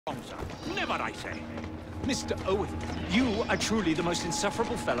Never, I say. Mr. Owen, you are truly the most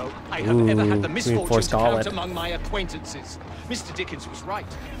insufferable fellow I have ever had the misfortune to count among my acquaintances. Mr. Dickens was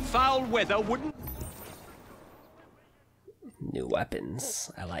right. Foul weather wouldn't... New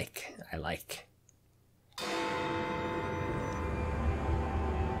weapons. I like.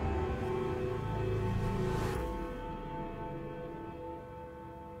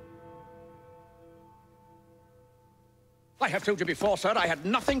 I have told you before, sir, I had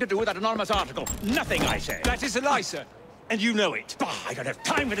nothing to do with that anonymous article. Nothing, I say. That is a lie, sir. And you know it. Bah, I don't have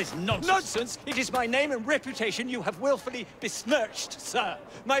time for this nonsense. Nonsense? It is my name and reputation you have willfully besmirched, sir.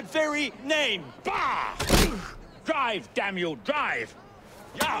 My very name. Bah! Drive, damn you, drive!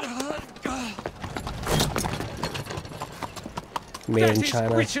 Yeah. Made in China.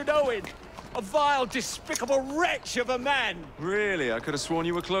 That is Richard Owen, a vile, despicable wretch of a man. Really? I could have sworn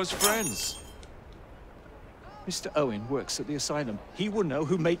you were close friends. Mr. Owen works at the asylum. He will know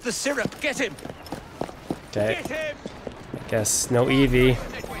who made the syrup. Get him! Okay. Get him! I guess no Evie.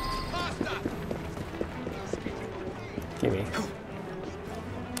 Gimme.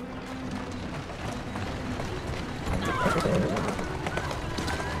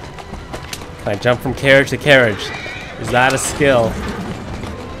 Can I jump from carriage to carriage? Is that a skill?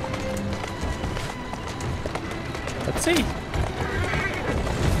 Let's see.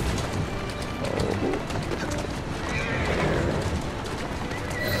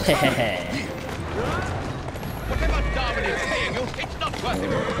 Whatever Darwin is paying you, it's not worth it.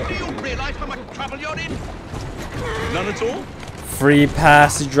 Do you realize how much trouble you're in? None at all? Free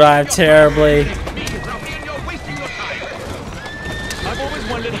pass to drive terribly. I've always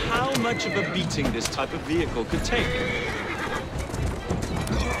wondered how much of a beating this type of vehicle could take.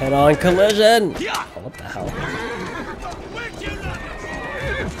 Head-on collision! Oh, what the hell?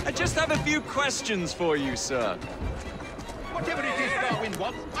 I just have a few questions for you, sir. Whatever it is Darwin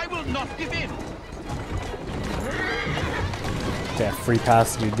wants, I will not give in. Yeah, free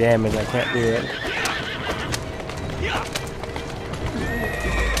pass to do damage. I can't do it.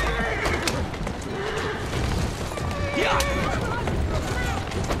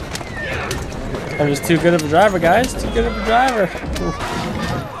 I'm just too good of a driver, guys. Too good of a driver.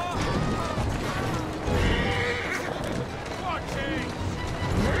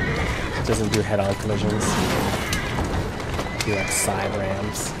 It doesn't do head-on collisions. Do like side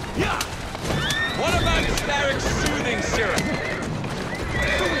rams. What about Starrick's soothing syrup?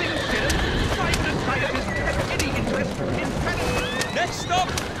 Soothing syrup? Private scientists have any interest in penance. Next stop,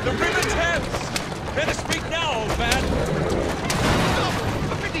 the River Thames. Better speak now, old man. Stop!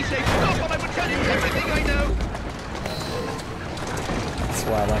 For pity's sake, stop, or I will tell you everything I know. That's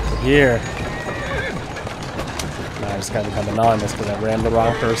what I like to hear. Now I just gotta become anonymous because I ran the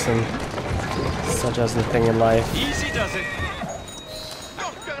wrong person. Such as the thing in life. Easy does it.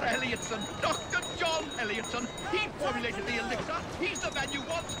 Dr. Elliotson, Dr. John Elliotson. He formulated the elixir. He's the man you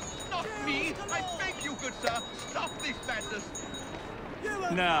want, not me. I beg you, good sir, stop this madness.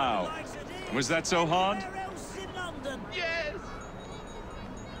 Now, was that so hard? Yes.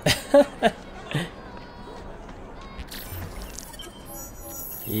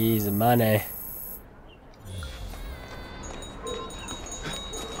 Easy money.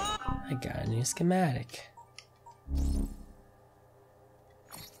 I got a new schematic.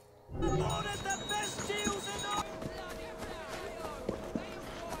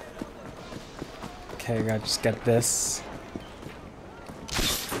 Okay, I gotta just get this.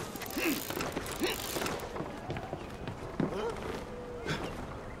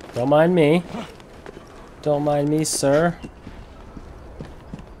 Don't mind me. Don't mind me, sir.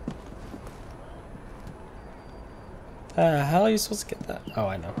 How are you supposed to get that? Oh,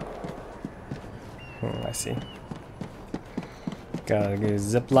 I know. I see. Gotta go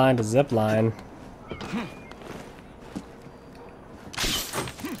zip line to zip line.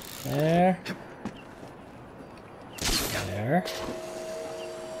 There. There.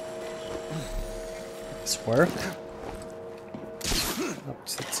 This work. Up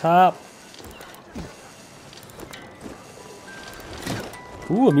to the top.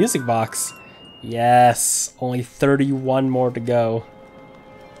 Ooh, a music box. Yes, only 31 more to go.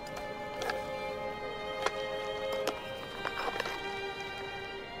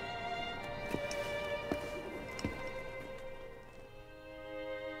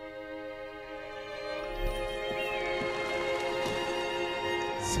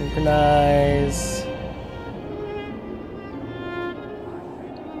 Synchronize.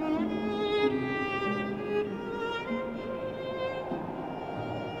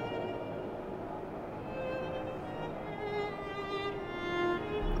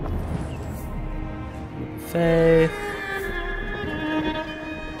 Faith.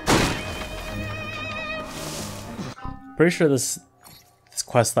 pretty sure this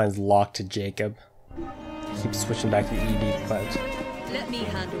quest line's locked to Jacob. Keep switching back to Evie, but let me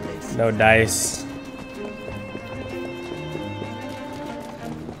handle this. No dice.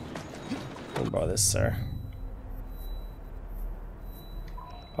 Let me borrow this, sir.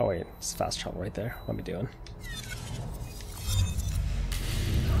 Oh wait, it's fast travel right there. What am I doing?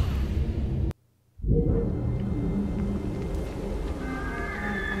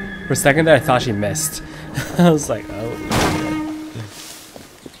 For a second there, I thought she missed. I was like, oh.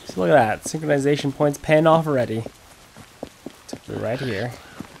 So look at that. Synchronization points paying off already. Took me right here.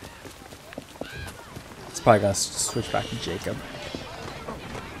 It's probably going to switch back to Jacob.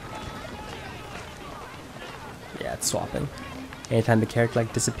 Yeah, it's swapping. Anytime the character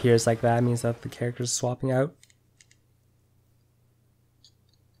like disappears like that, means that the character's swapping out.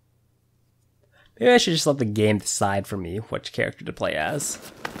 Maybe I should just let the game decide for me which character to play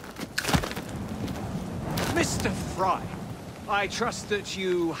as. Mr. Frye, I trust that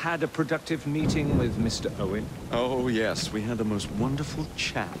you had a productive meeting with Mr. Owen. Oh, yes, we had the most wonderful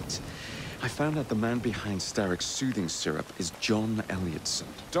chat. I found out the man behind Starrick's soothing syrup is John Elliotson.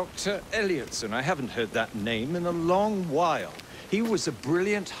 Dr. Elliotson, I haven't heard that name in a long while. He was a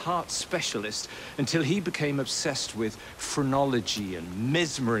brilliant heart specialist until he became obsessed with phrenology and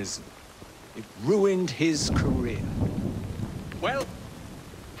mesmerism. It ruined his career. Well,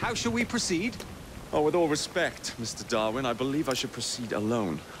 how shall we proceed? Oh, with all respect, Mr. Darwin, I believe I should proceed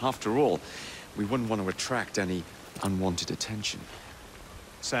alone. After all, we wouldn't want to attract any unwanted attention.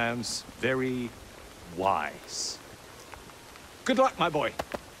 Sounds very wise. Good luck, my boy.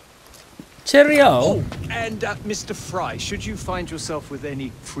 Cheerio! Oh, and Mr. Frye, should you find yourself with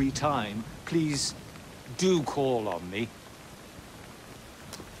any free time, please do call on me.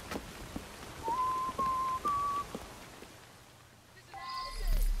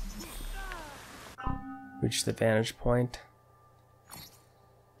 Reach the vantage point.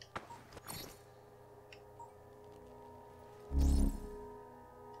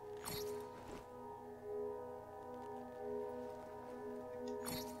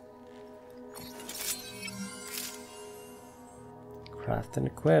 Craft and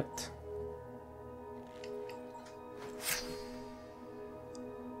equipped.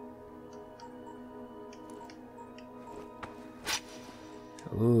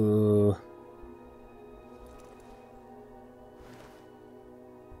 Ooh.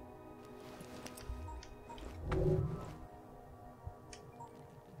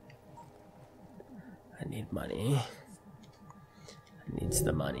 I need money. I needs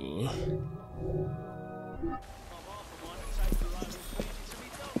the money.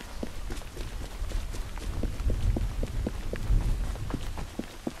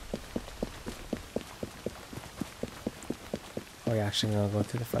 Are we actually gonna go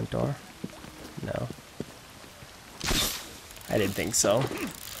through the front door? No. I didn't think so.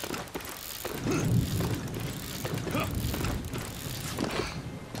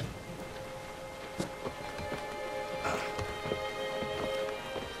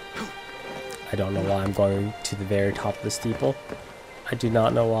 I don't know why I'm going to the very top of the steeple. I do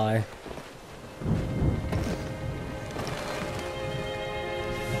not know why.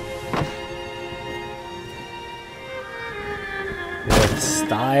 With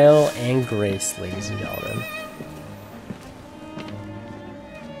style and grace, ladies and gentlemen.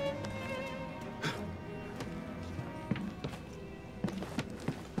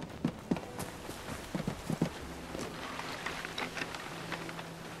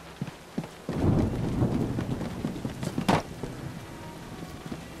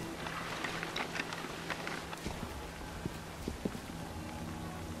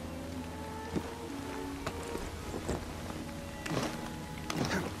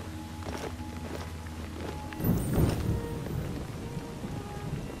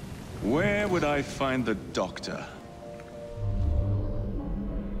 Where would I find the doctor?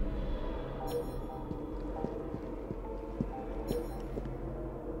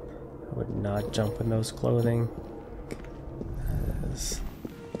 I would not jump in those clothing.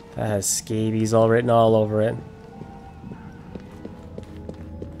 That has scabies all written all over it.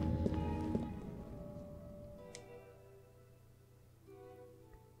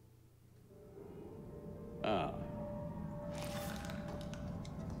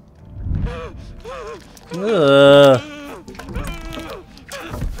 Ugh.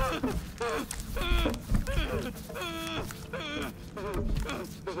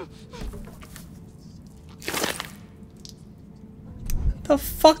 The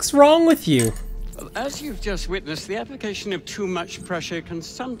fuck's wrong with you? As you've just witnessed, the application of too much pressure can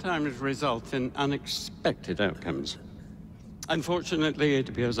sometimes result in unexpected outcomes. Unfortunately, it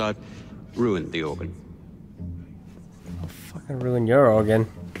appears I've ruined the organ. Fucking ruin your organ.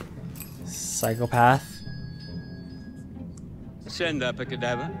 Psychopath. Send up a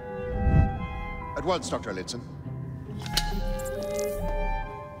cadaver. At once, Dr. Lidson.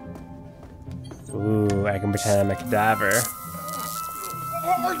 Ooh, I can pretend I'm a cadaver.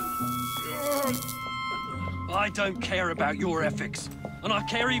 I don't care about your ethics, and I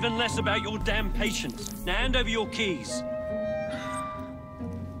care even less about your damn patience. Now hand over your keys.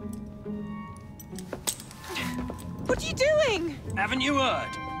 What are you doing? Haven't you heard?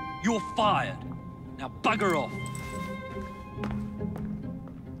 You're fired. Now bugger off.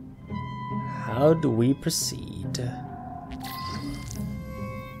 How do we proceed?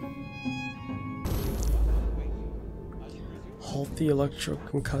 Halt the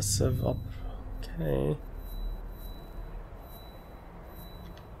electroconcussive up. Okay.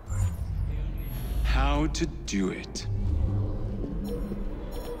 How to do it.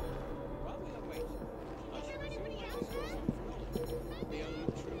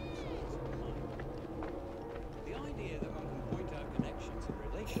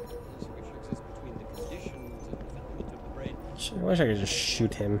 I wish I could just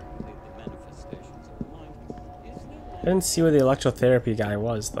shoot him. I didn't see where the electrotherapy guy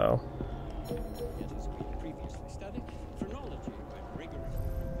was, though.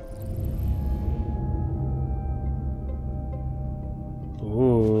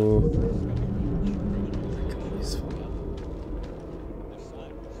 Ooh.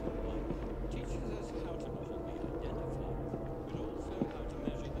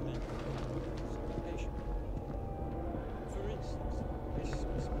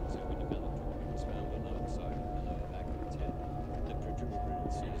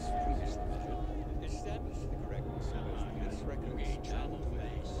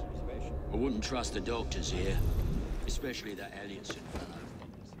 I wouldn't trust the doctors here, especially that Elliotson fellow.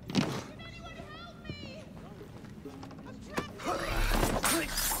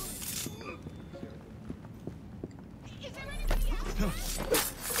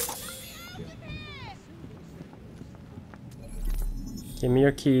 Give me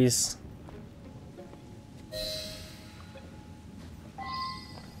your keys.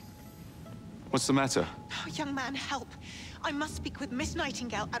 What's the matter? Oh, young man, help. I must speak with Miss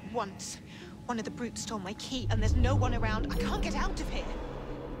Nightingale at once. One of the brutes stole my key, and there's no one around. I can't get out of here.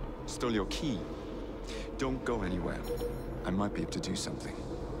 Stole your key. Don't go anywhere. I might be able to do something.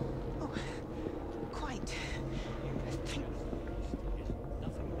 Oh, quite.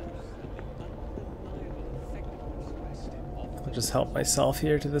 I'll just help myself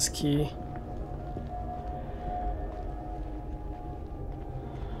here to this key.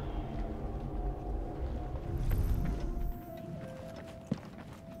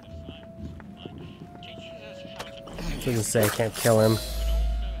 Doesn't say I can't kill him.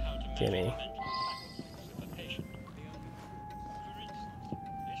 Gimme.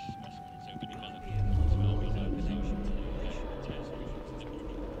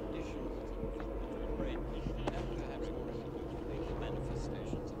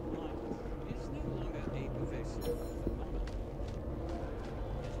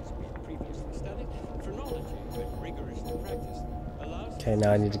 Okay,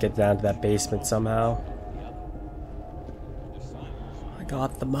 now I need to get down to that basement somehow. I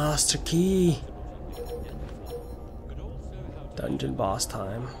got the master key. Dungeon boss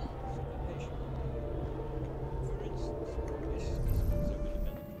time.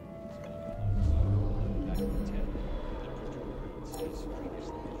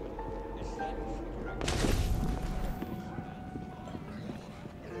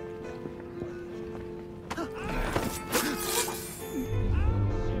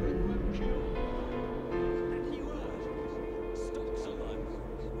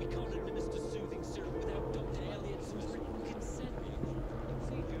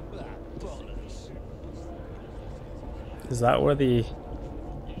 Is that where the...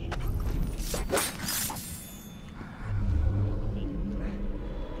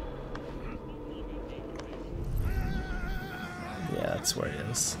 Yeah, that's where it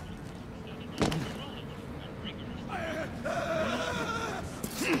is.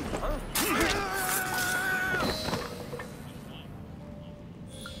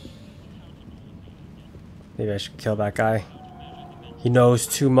 Maybe I should kill that guy. He knows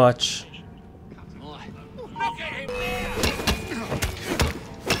too much.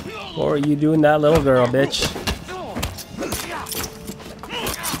 What are you doing, that little girl, bitch?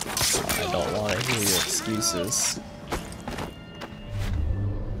 I don't want to hear your excuses.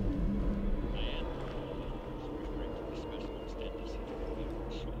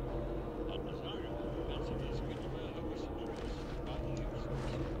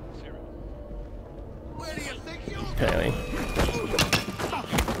 Where do you think you're apparently.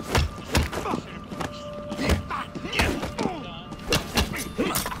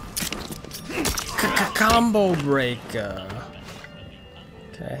 Combo breaker.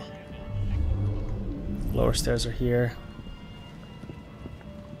 Okay. Lower stairs are here.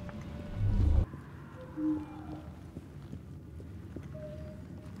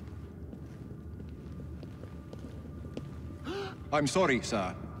 I'm sorry,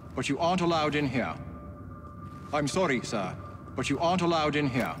 sir, but you aren't allowed in here. I'm sorry, sir, but you aren't allowed in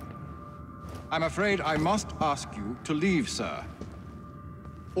here. I'm afraid I must ask you to leave, sir.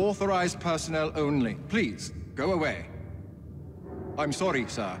 Authorized personnel only. Please, go away. I'm sorry,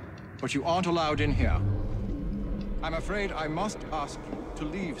 sir, but you aren't allowed in here. I'm afraid I must ask you to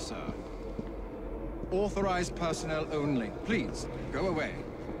leave, sir. Authorized personnel only. Please, go away.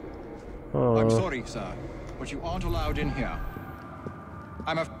 I'm sorry, sir, but you aren't allowed in here.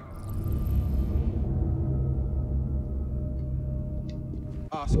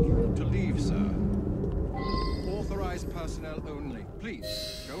 Ask you to leave, sir. Authorized personnel only.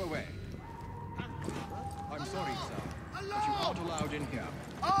 Please, go away. I'm sorry, sir, but you aren't allowed in here.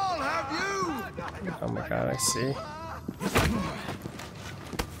 I'll have you! Oh my god, I see.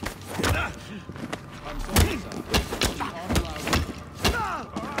 I'm sorry, sir, but you aren't allowed in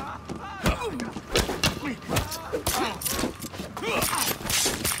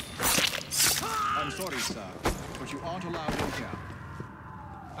I'm sorry, sir, but you aren't allowed in here.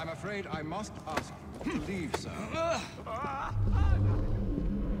 I'm afraid I must ask you to leave, sir.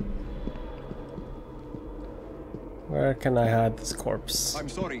 Where can I hide this corpse? I'm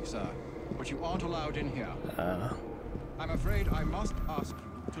sorry, sir, but you aren't allowed in here. I'm afraid I must ask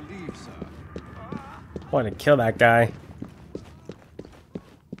you to leave, sir. I want to kill that guy.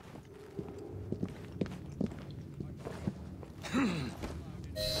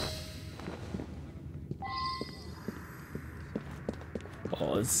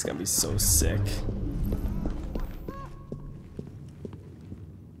 Oh, this is gonna be so sick.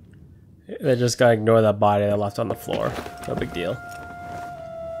 They just gotta ignore that body they left on the floor. No big deal.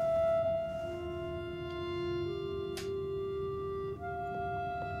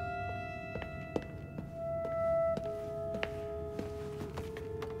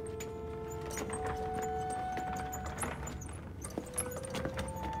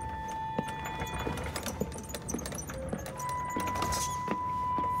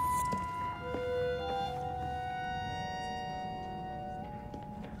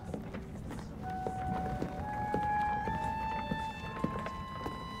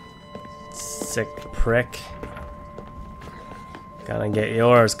 Sick prick. Gotta get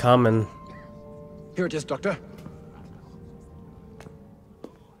yours coming. Here it is, Doctor.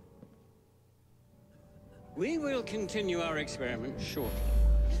 We will continue our experiment shortly.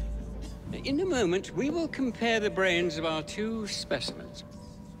 In a moment, we will compare the brains of our two specimens.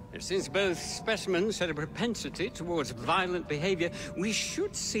 Since both specimens had a propensity towards violent behavior, we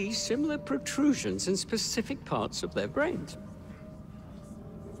should see similar protrusions in specific parts of their brains.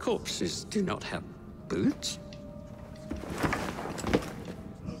 Corpses do not have boots. I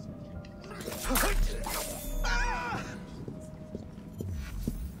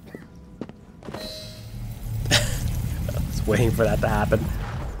was waiting for that to happen.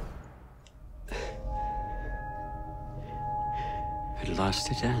 At last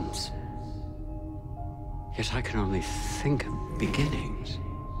it ends. Yet I can only think of beginnings.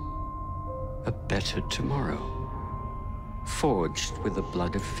 A better tomorrow. Forged with the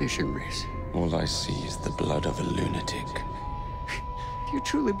blood of visionaries. All I see is the blood of a lunatic. Do you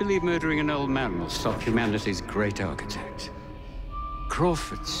truly believe murdering an old man will stop humanity's great architect?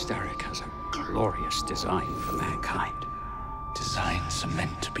 Crawford Starrick has a glorious design for mankind. Designs are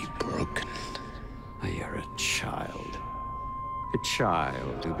meant to be broken. You're a child. A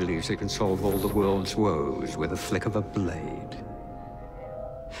child who believes it can solve all the world's woes with a flick of a blade.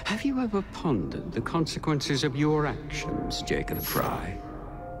 Have you ever pondered the consequences of your actions, Jacob Frye?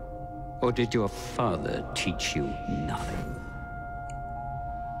 Or did your father teach you nothing?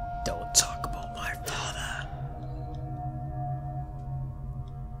 Don't talk about my father.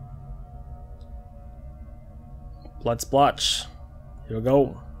 Blood splotch. Here we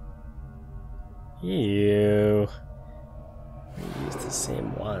go. Ew. We used the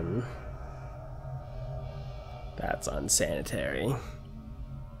same one. That's unsanitary.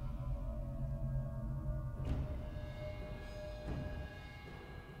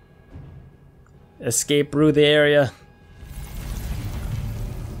 Escape through the area.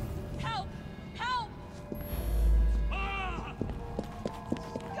 Help! Help!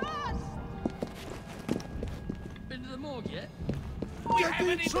 God! Been to the morgue yet? Oh,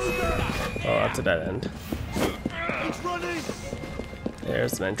 that's a dead end. It's running!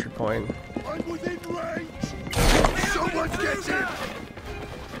 There's the entry point. I'm within range! Someone get him!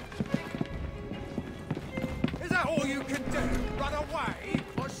 Is that all you can do? Run away?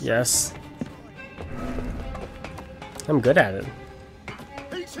 Yes. I'm good at it.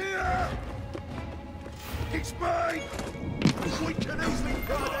 He's here! It's mine! We can easily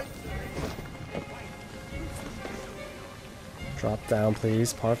find it! Drop down,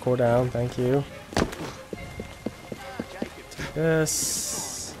 please. Parkour down. Thank you. Take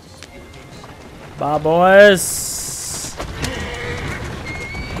this. Bye, boys.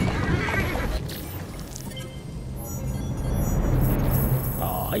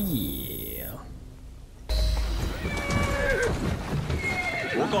 Oh, yeah.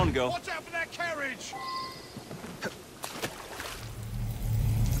 Walk on, girl. Watch out for